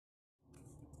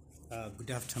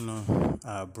Good afternoon,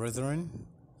 brethren.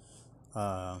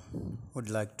 Uh, would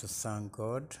like to thank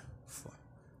God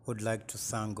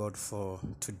for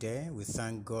today. We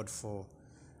thank God for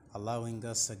allowing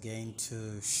us again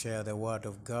to share the Word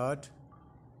of God.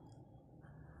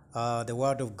 The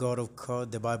Word of God, of course,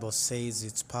 the Bible says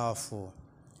it's powerful.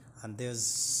 And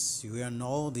we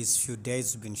know these few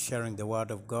days we've been sharing the Word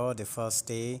of God. The first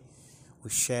day we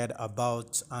shared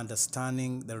about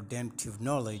understanding the redemptive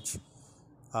knowledge,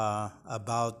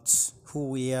 about who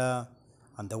we are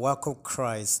and the work of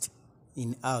Christ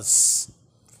in us.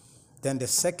 Then the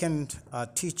second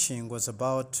teaching was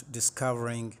about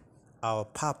discovering our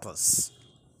purpose.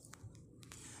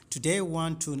 Today we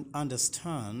want to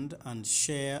understand and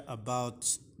share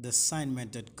about the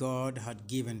assignment that God had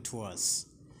given to us.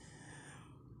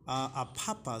 Our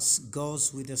purpose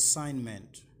goes with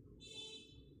assignment.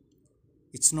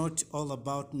 It's not all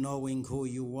about knowing who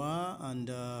you are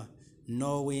and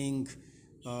knowing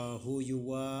who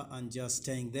you are and just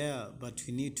staying there. But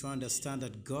we need to understand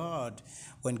that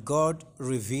when God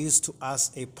reveals to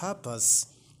us a purpose,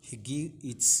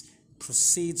 it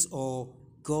proceeds or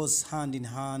goes hand in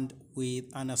hand with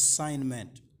an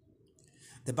assignment.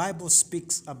 The Bible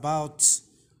speaks about,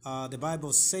 the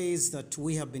Bible says that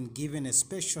we have been given a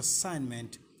special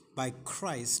assignment by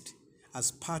Christ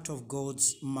as part of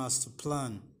God's master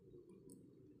plan.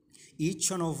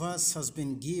 Each one of us has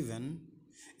been given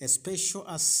a special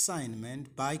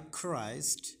assignment by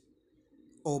Christ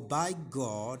or by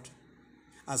God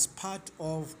as part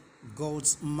of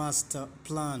God's master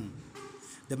plan.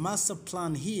 The master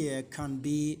plan here can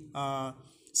be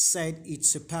said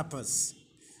it's a purpose.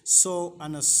 So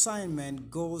an assignment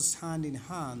goes hand in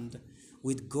hand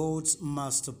with God's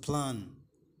master plan.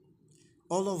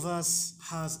 All of us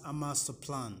has a master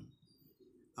plan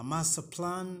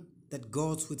that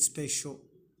goes with special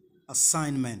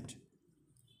assignment.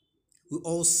 We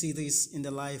all see this in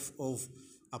the life of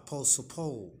Apostle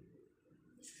Paul.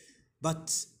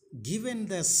 But given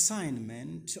the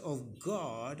assignment of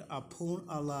God upon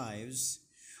our lives,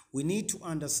 we need to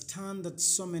understand that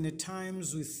so many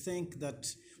times we think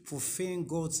that fulfilling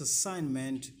God's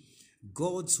assignment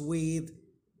goes with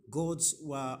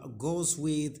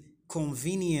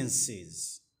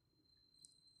conveniences.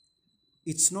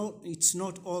 It's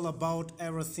not all about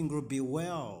everything will be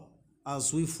well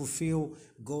as we fulfill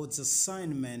God's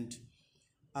assignment,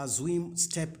 as we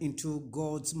step into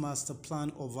God's master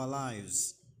plan of our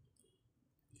lives.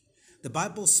 The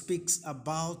Bible speaks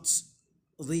about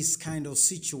this kind of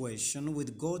situation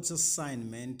with God's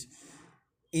assignment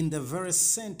in the very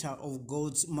center of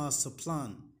God's master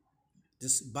plan.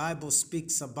 This Bible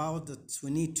speaks about that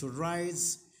we need to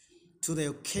rise to the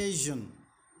occasion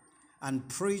and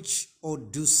preach or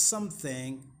do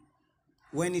something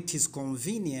when it is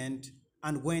convenient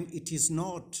and when it is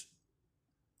not.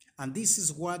 And this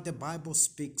is what the Bible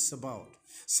speaks about.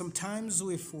 Sometimes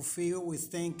we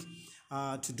think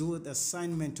to do the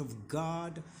assignment of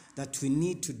God, that we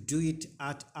need to do it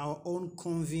at our own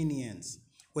convenience,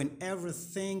 when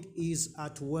everything is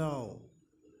at will.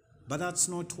 But that's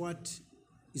not what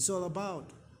it's all about.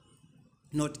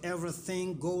 Not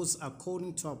everything goes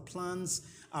according to our plans,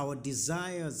 our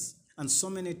desires. And so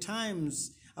many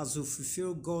times, as we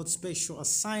fulfill God's special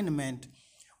assignment,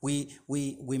 we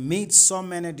meet so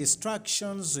many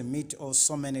distractions, we meet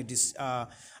so many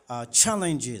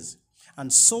challenges.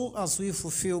 And so as we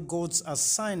fulfill God's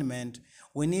assignment,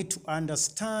 we need to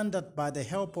understand that by the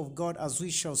help of God, as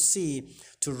we shall see,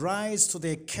 to rise to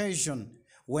the occasion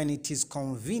when it is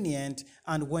convenient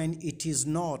and when it is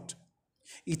not.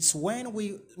 It's when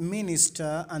we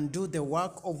minister and do the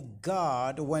work of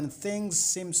God, when things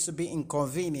seem to be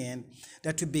inconvenient,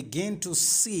 that we begin to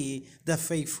see the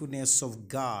faithfulness of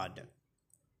God.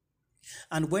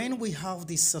 And when we have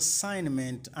this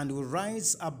assignment and we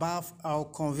rise above our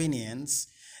convenience,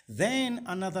 then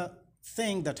another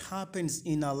thing that happens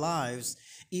in our lives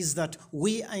is that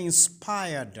we are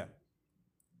inspired.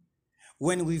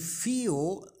 When we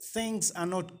feel things are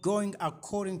not going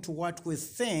according to what we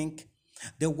think,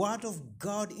 the Word of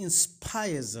God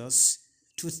inspires us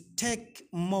to take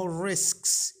more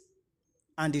risks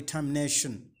and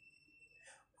determination.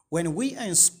 When we are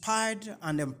inspired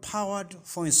and empowered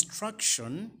for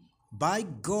instruction by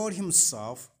God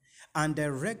Himself and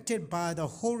directed by the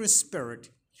Holy Spirit,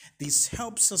 this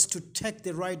helps us to take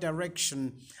the right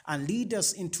direction and lead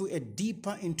us into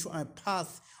a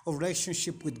path of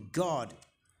relationship with God,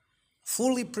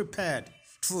 fully prepared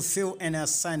to fulfill an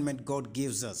assignment God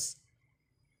gives us.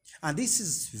 And this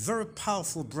is very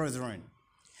powerful, brethren.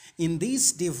 In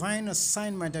this divine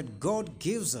assignment that God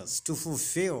gives us to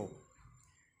fulfill,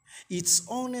 It's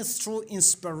only through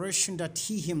inspiration that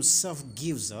He Himself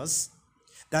gives us,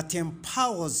 that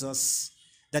empowers us,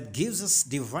 that gives us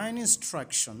divine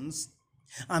instructions,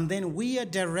 and then we are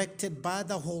directed by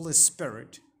the Holy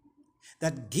Spirit.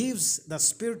 The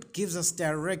Spirit gives us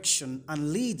direction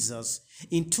and leads us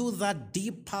into that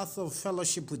deep path of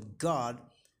fellowship with God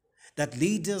that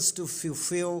leads us to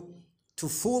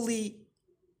fully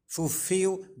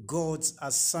fulfill God's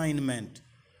assignment.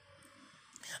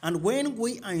 And when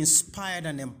we are inspired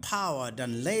and empowered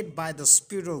and led by the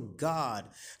Spirit of God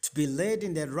to be led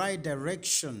in the right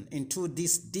direction into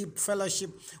this deep fellowship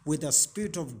with the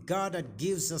Spirit of God that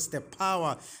gives us the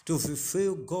power to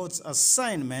fulfill God's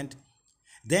assignment,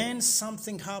 then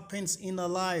something happens in our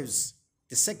lives.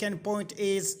 The second point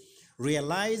is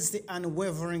realize the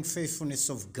unwavering faithfulness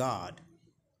of God.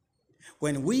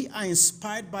 When we are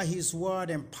inspired by His Word,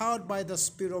 empowered by the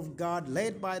Spirit of God,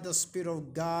 led by the Spirit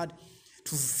of God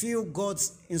to fulfill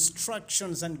God's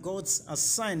instructions and God's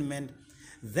assignment,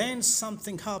 then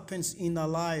something happens in our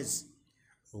lives.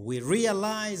 We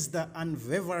realize the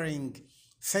unwavering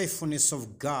faithfulness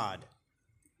of God.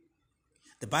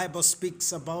 The Bible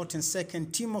speaks about in 2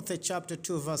 Timothy chapter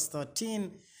 2 verse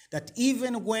 13 that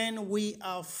even when we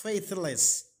are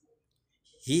faithless,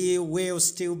 He will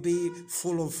still be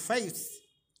full of faith,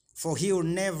 for He will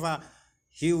never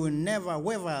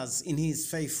wavers in His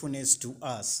faithfulness to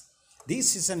us.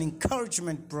 This is an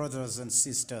encouragement, brothers and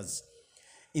sisters.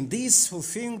 In this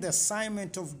fulfilling the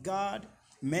assignment of God,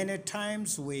 many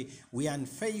times we are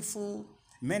unfaithful,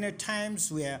 many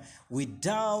times we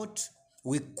doubt,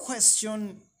 we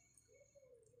question,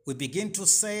 we begin to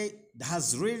say,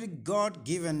 has really God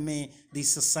given me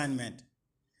this assignment?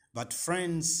 But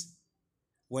friends,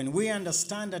 when we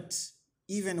understand that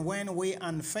even when we are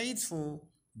unfaithful,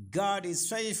 God is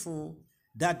faithful,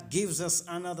 that gives us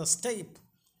another step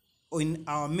in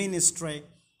our ministry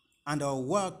and our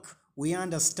work. We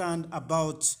understand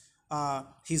about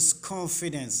His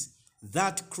confidence.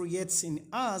 That creates in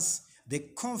us the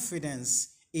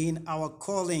confidence in our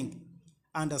calling.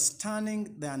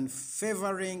 Understanding the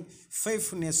unfavoring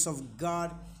faithfulness of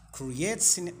God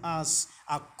creates in us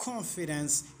a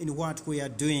confidence in what we are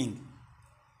doing.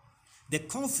 The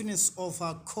confidence of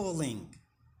our calling.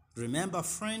 Remember,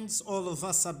 friends, all of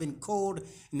us have been called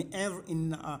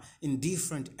in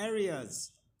different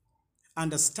areas.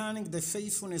 Understanding the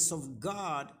faithfulness of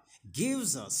God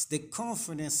gives us the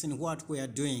confidence in what we are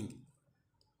doing.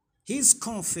 His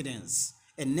confidence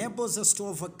enables us to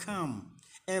overcome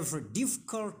every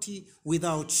difficulty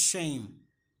without shame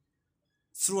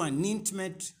through an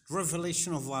intimate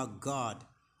revelation of our God.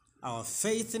 Our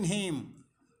faith in Him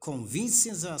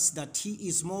convinces us that He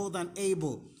is more than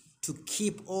able to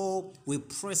keep all we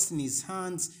press in His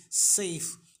hands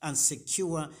safe and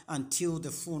secure until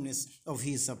the fullness of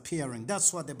His appearing.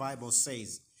 That's what the Bible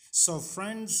says. So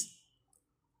friends,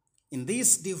 in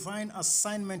this divine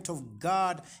assignment of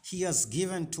God He has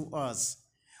given to us,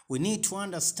 we need to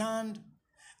understand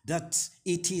that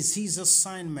it is His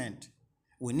assignment.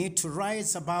 We need to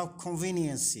rise above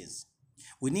conveniences.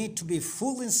 We need to be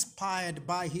fully inspired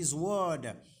by His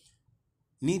Word.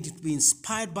 Need to be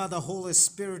inspired by the Holy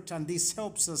Spirit, and this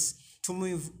helps us to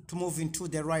move into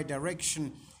the right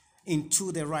direction,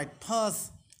 into the right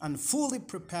path, and fully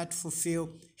prepared to fulfill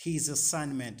His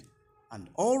assignment. And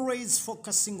always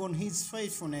focusing on His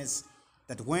faithfulness,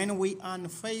 that when we are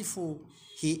unfaithful,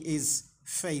 He is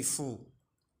faithful.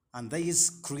 And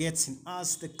this creates in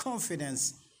us the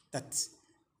confidence that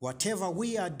whatever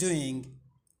we are doing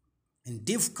in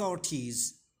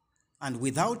difficulties and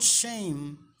without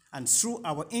shame, and through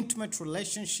our intimate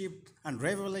relationship and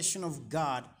revelation of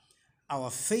God, our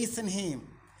faith in Him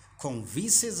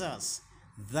convinces us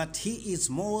that He is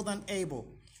more than able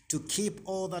to keep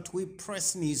all that we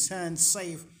press in His hands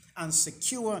safe and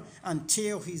secure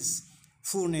until His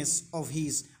fullness of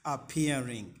His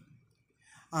appearing.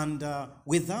 And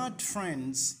with that,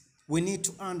 friends, we need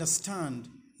to understand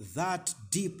that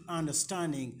deep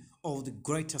understanding of the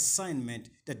great assignment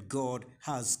that God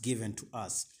has given to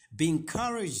us. Be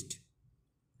encouraged,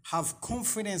 have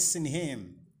confidence in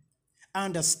Him,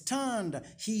 understand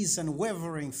His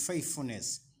unwavering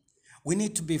faithfulness. We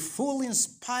need to be fully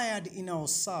inspired in our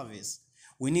service.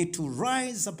 We need to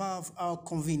rise above our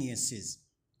conveniences.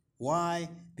 Why?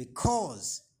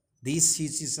 Because this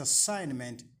is His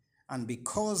assignment, and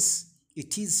because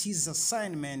it is His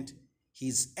assignment, He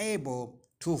is able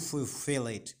to fulfill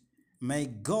it. May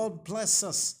God bless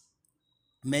us.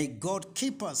 May God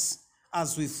keep us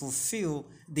as we fulfill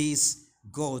this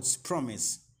God's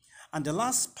promise. And the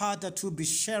last part that we'll be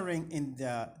sharing in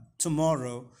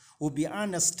tomorrow will be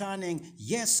understanding,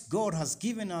 yes, God has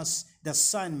given us the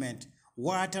assignment.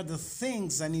 What are the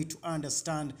things I need to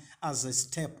understand as I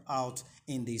step out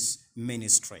in this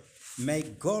ministry? May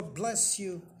God bless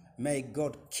you. May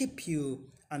God keep you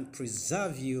and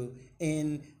preserve you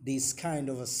in this kind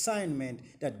of assignment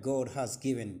that God has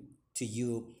given to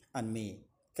you and me.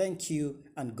 Thank you,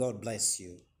 and God bless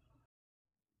you.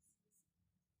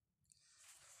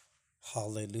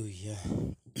 Hallelujah.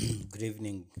 Good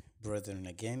evening, brethren.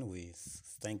 Again, we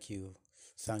thank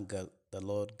God, the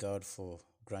Lord God, for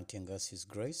granting us His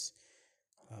grace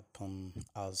upon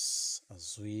us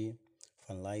as we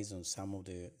finalize on some of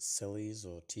the series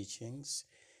or teachings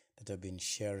that I've been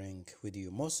sharing with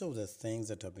you. Most of the things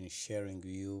that I've been sharing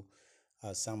with you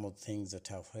are some of the things that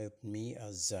have helped me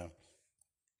as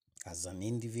an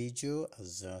individual,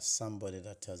 as somebody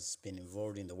that has been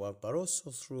involved in the work, but also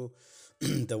through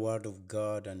the Word of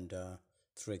God and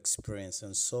through experience.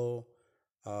 And so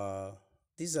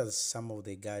these are some of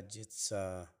the gadgets,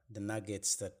 the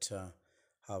nuggets that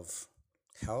have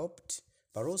helped,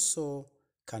 but also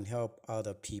can help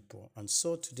other people. And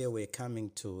so today we're coming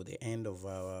to the end of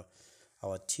our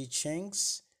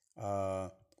teachings.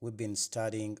 We've been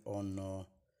studying on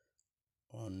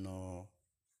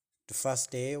the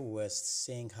first day. We were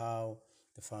seeing how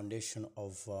the foundation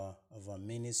of our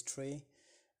ministry,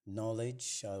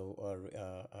 knowledge,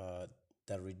 the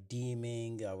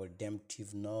redeeming, our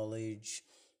redemptive knowledge,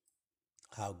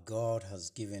 how God has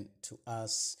given to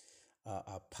us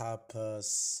our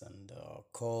purpose and our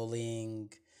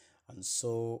calling. And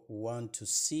so we want to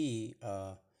see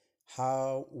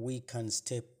how we can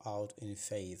step out in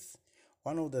faith.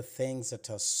 One of the things that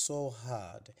are so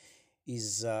hard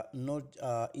is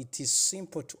it is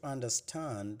simple to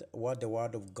understand what the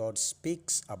Word of God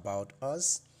speaks about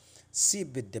us, see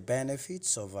the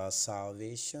benefits of our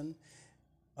salvation,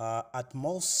 at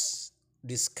most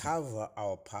discover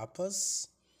our purpose,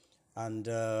 and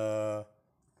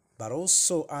but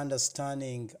also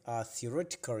understanding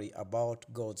theoretically about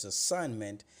God's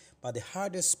assignment. But the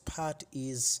hardest part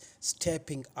is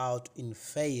stepping out in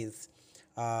faith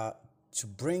to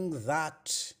bring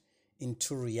that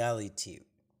into reality,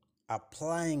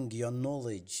 applying your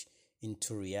knowledge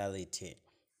into reality.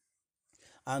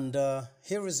 And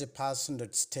here is a person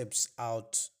that steps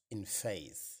out in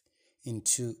faith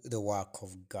into the work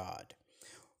of God.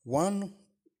 One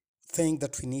thing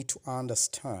that we need to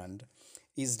understand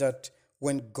is that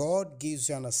when God gives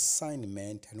you an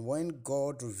assignment and when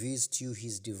God reveals to you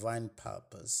His divine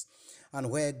purpose, and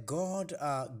where God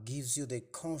gives you the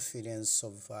confidence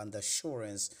of and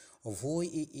assurance of who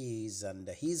He is and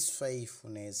His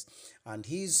faithfulness and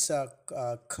His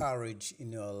courage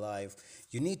in your life,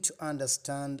 you need to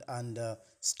understand and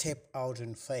step out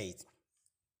in faith.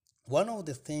 One of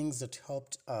the things that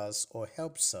helped us or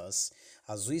helps us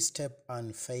as we step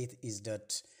on faith is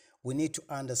that we need to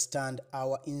understand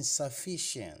our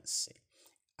insufficiency.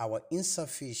 Our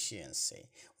insufficiency.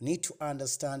 We need to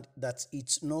understand that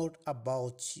it's not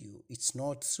about you. It's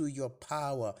not through your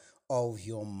power of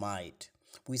your might.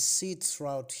 We see it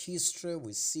throughout history.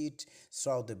 We see it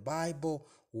throughout the Bible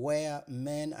where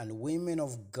men and women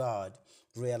of God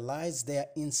realized their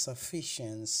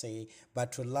insufficiency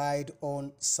but relied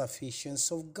on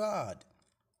sufficiency of God.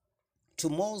 To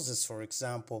Moses, for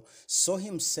example, saw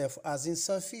himself as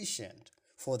insufficient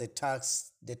for the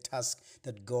task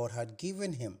that God had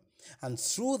given him. And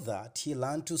through that, he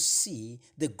learned to see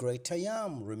the great I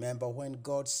am. Remember when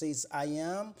God says, I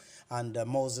am? And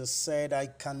Moses said, I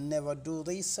can never do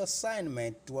this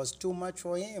assignment. It was too much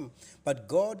for him. But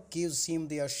God gives him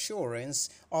the assurance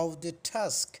of the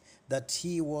task that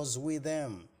he was with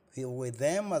them. With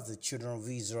them as the children of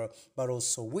Israel, but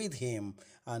also with him.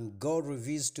 And God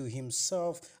reveals to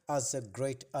himself as the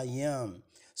great I am.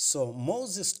 So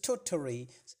Moses totally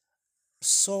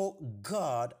saw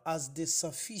God as the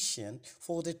sufficient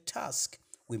for the task.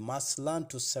 We must learn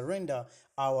to surrender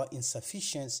our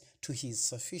insufficiency to his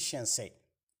sufficiency.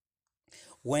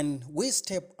 When we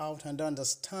step out and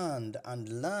understand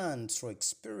and learn through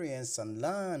experience and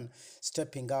learn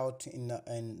stepping out in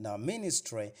our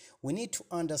ministry, we need to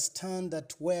understand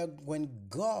that when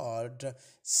God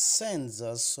sends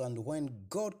us and when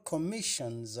God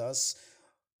commissions us,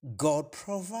 God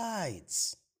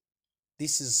provides.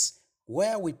 This is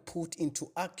where we put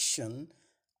into action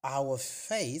our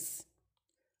faith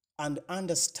and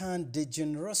understand the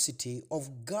generosity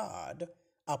of God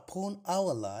upon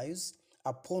our lives,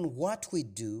 upon what we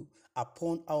do,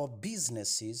 upon our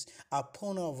businesses,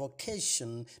 upon our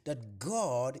vocation, that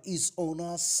God is on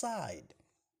our side.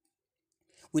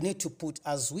 We need to put,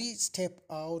 as we step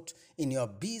out in your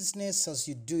business, as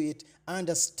you do it,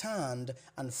 understand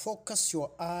and focus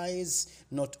your eyes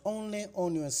not only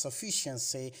on your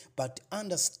sufficiency, but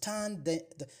understand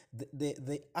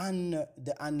the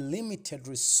unlimited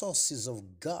resources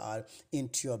of God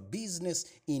into your business,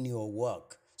 in your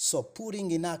work. So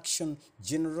putting in action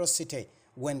generosity.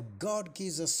 When God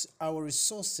gives us our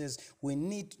resources, we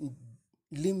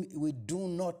do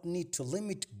not need to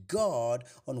limit God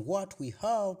on what we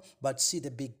have, but see the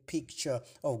big picture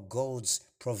of God's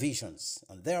provisions.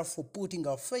 And therefore, putting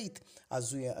our faith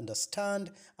as we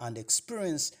understand and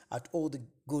experience at all the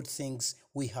good things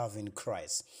we have in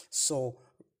Christ. So,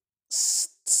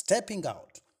 stepping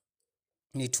out,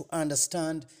 need to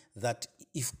understand that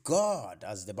if God,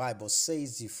 as the Bible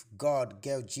says, if God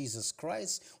gave Jesus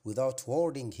Christ without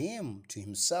holding him to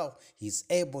himself, he's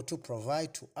able to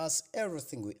provide to us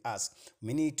everything we ask.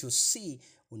 We need to see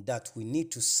that we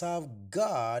need to serve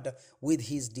God with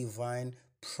his divine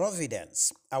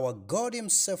providence. Our God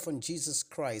himself and Jesus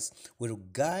Christ will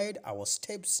guide our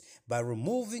steps by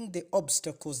removing the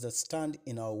obstacles that stand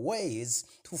in our ways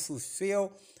to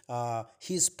fulfill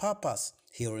his purpose.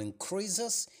 He will increase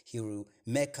us, he will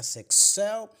make us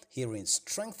excel, he will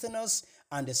strengthen us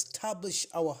and establish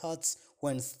our hearts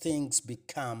when things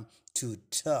become too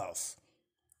tough.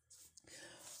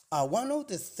 One of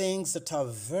the things that are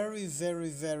very, very,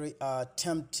 very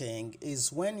tempting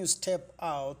is when you step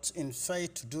out in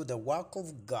faith to do the work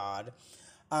of God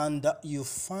and you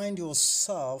find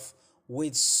yourself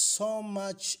with so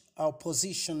much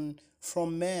opposition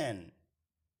from men.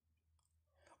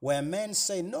 Where men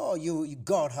say, no,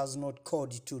 God has not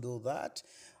called you to do that.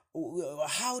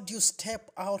 How do you step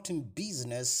out in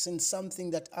business in something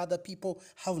that other people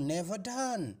have never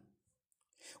done?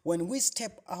 When we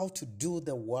step out to do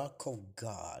the work of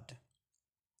God,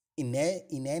 in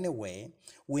any way,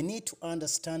 we need to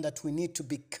understand that we need to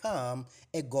become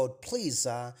a God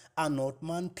pleaser and not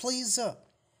man pleaser.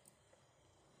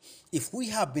 If we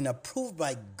have been approved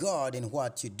by God in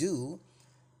what you do,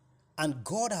 and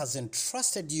God has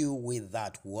entrusted you with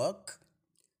that work,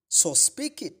 so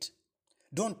speak it.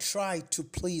 Don't try to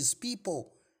please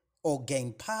people or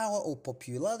gain power or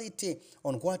popularity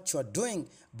on what you're doing,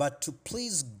 but to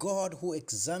please God who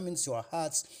examines your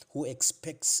hearts, who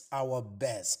expects our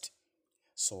best.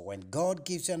 So when God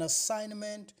gives you an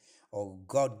assignment or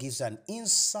God gives an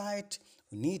insight,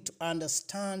 we need to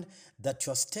understand that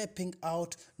you're stepping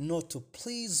out not to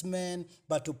please men,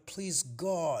 but to please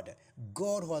God.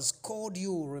 God who has called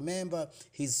you, remember,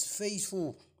 he's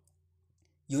faithful.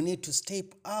 You need to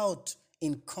step out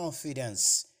in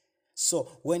confidence.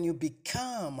 So when you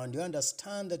become and you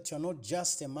understand that you're not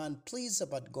just a man pleaser,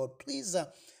 but God pleaser,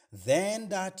 then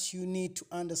that you need to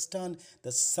understand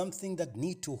that something that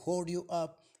need to hold you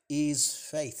up is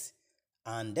faith.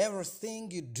 And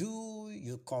everything you do,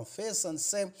 you confess and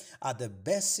say, at the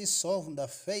basis of the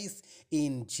faith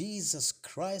in Jesus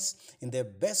Christ, in the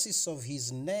basis of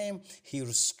his name, he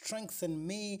will strengthen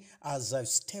me as I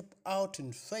step out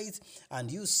in faith. And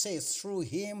you say through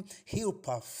him, he'll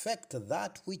perfect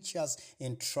that which has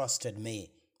entrusted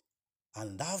me.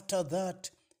 And after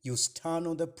that, you stand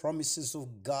on the promises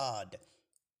of God.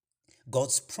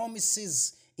 God's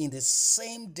promises in the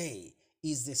same day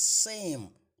is the same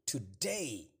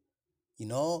today.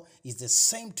 Is the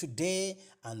same today,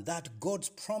 and that God's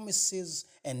promises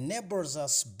enables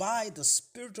us by the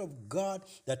Spirit of God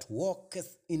that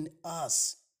worketh in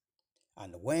us.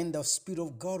 And when the Spirit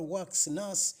of God works in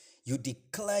us, you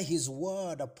declare his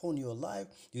word upon your life.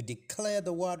 You declare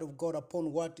the word of God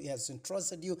upon what he has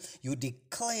entrusted you. You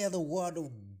declare the word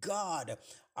of God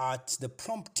at the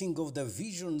prompting of the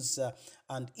visions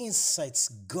and insights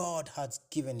God has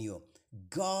given you.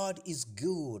 God is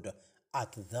good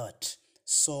at that.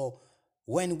 So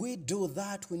when we do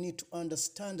that, we need to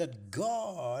understand that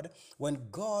God, when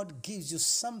God gives you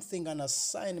something, an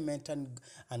assignment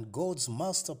and God's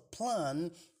master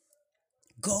plan,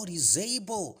 God is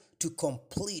able to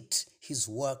complete his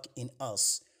work in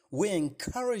us. We're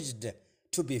encouraged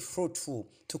to be fruitful,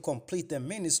 to complete the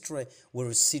ministry we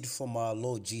received from our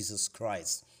Lord Jesus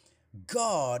Christ.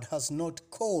 God has not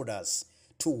called us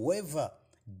to waver.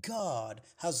 God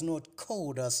has not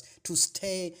called us to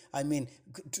stay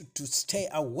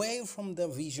away from the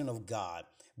vision of God.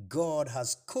 God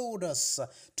has called us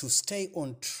to stay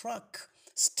on track,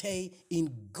 stay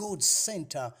in God's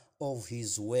center of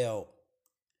his will.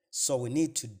 So we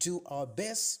need to do our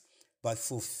best by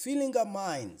fulfilling our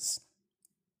minds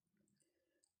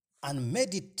and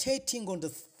meditating on the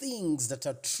things that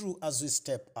are true as we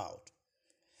step out.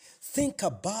 Think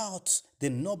about the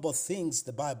noble things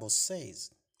the Bible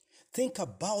says. Think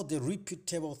about the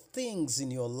reputable things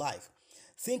in your life.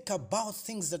 Think about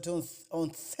things that are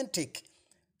authentic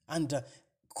and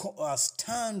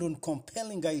stand on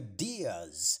compelling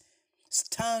ideas.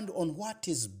 Stand on what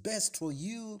is best for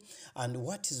you and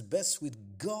what is best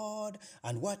with God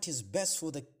and what is best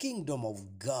for the kingdom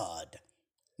of God,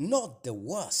 not the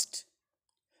worst.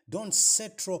 Don't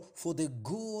settle for the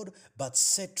good, but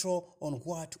settle on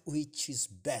what which is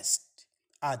best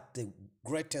at the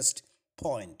greatest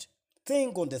point.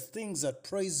 Think on the things that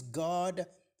praise God,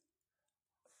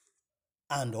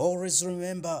 and always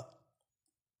remember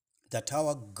that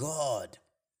our God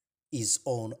is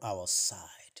on our side.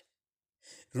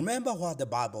 Remember what the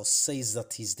Bible says,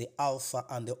 that He's the Alpha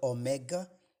and the Omega,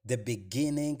 the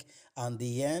beginning and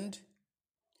the end.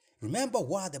 Remember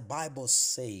what the Bible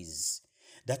says,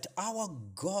 that our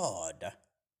God,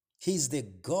 He's the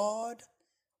God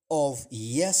of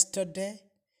yesterday,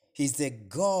 He's the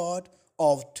God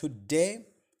of today,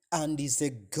 and He's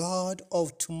the God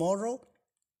of tomorrow.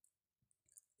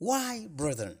 Why,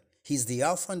 brethren? He's the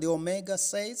Alpha and the Omega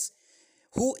says,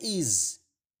 who is,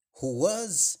 who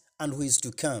was, and who is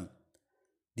to come.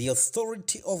 The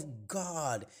authority of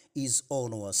God is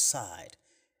on our side.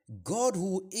 God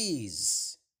who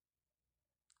is,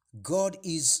 God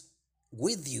is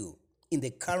with you in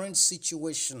the current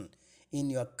situation,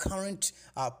 in your current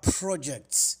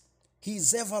projects. He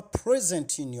is ever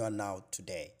present in your now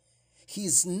today. He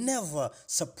is never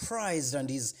surprised, and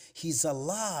he's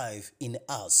alive in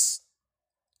us.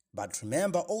 But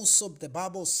remember also, the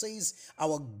Bible says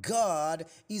our God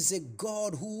is a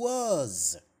God who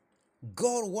was.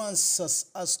 God wants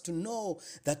us to know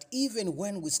that even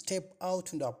when we step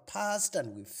out in our past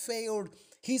and we failed,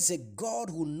 He's a God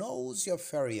who knows your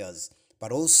failures,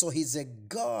 but also He's a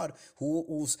God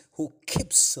who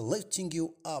keeps lifting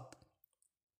you up.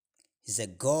 He's a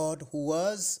God who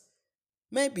was.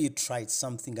 Maybe you tried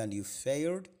something and you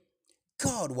failed.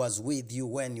 God was with you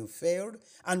when you failed,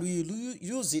 and we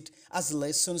use it as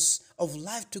lessons of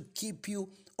life to keep you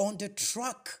on the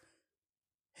track.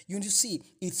 You see,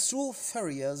 it's through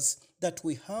failures that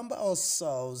we humble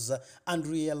ourselves and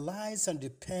realize and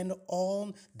depend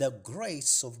on the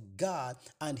grace of God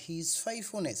and His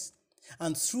faithfulness.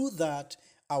 And through that,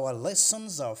 our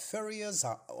lessons, our failures,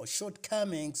 our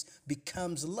shortcomings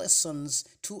becomes lessons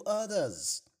to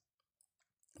others.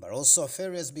 But also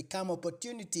failures become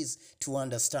opportunities to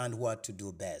understand what to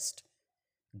do best.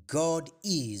 God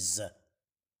is.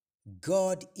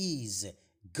 God is.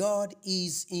 God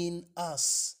is in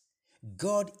us.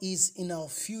 God is in our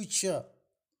future.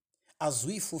 As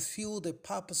we fulfill the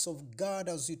purpose of God,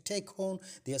 as we take on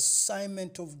the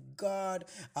assignment of God,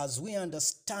 as we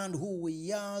understand who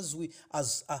we are,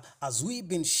 as we've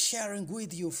been sharing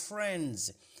with you,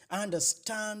 friends,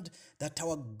 understand that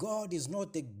our God is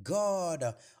not the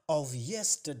God of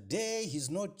yesterday. He's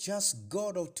not just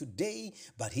God of today,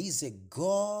 but He's a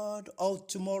God of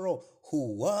tomorrow,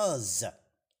 who was,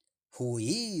 who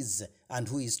is, and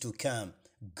who is to come.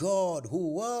 God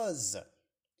who was.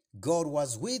 God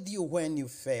was with you when you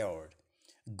failed.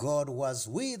 God was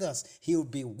with us. He will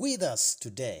be with us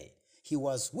today. He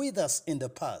was with us in the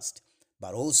past.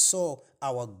 But also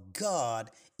our God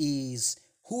is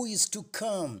who is to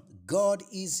come. God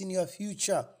is in your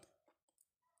future.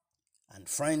 And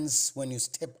friends, when you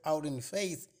step out in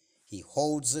faith, He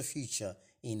holds the future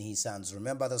in His hands.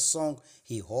 Remember the song,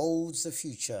 He holds the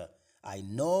future. I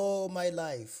know my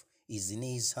life is in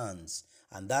His hands.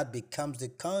 And that becomes the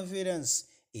confidence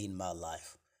in my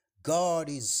life. God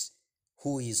is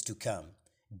who is to come.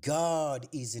 God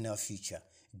is in our future.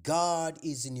 God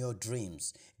is in your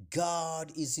dreams.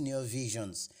 God is in your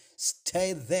visions.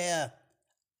 Stay there,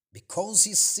 because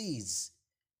He sees.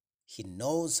 He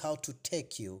knows how to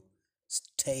take you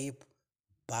step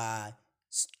by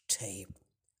step.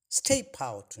 Step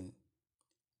out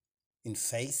in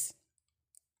faith.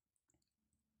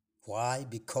 Why?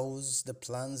 Because the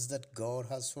plans that God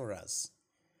has for us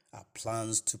are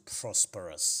plans to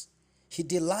prosper us. He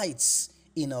delights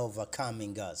in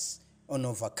overcoming us, on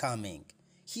overcoming.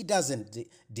 He doesn't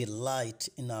delight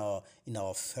in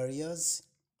our failures.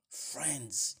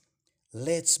 Friends,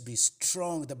 let's be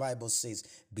strong. The Bible says,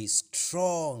 be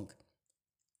strong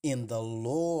in the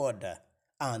Lord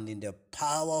and in the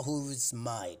power of His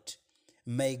might.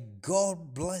 May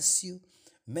God bless you.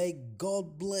 May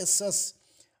God bless us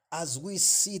as we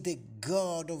see the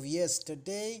God of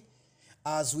yesterday,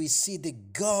 as we see the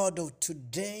God of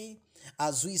today,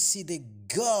 as we see the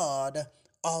God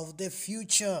of the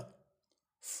future.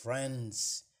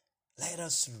 Friends, let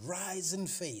us rise in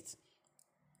faith.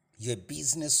 You're a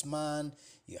businessman,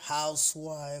 you're a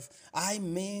housewife. I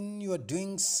mean, you're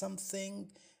doing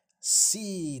something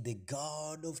See the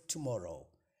God of tomorrow.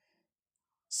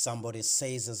 Somebody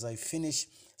says, as I finish,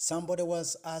 somebody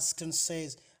was asked and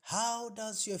says, how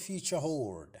does your future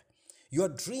hold? Your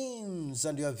dreams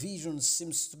and your visions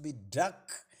seems to be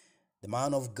dark. The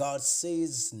man of God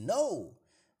says, no,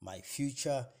 my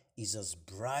future is as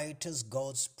bright as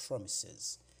God's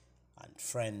promises. And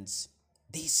friends,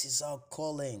 this is our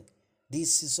calling.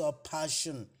 This is our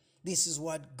passion. This is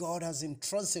what God has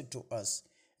entrusted to us.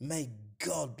 May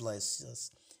God bless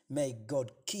us. May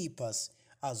God keep us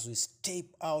as we step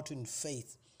out in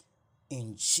faith.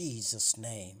 In Jesus'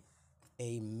 name,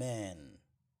 amen.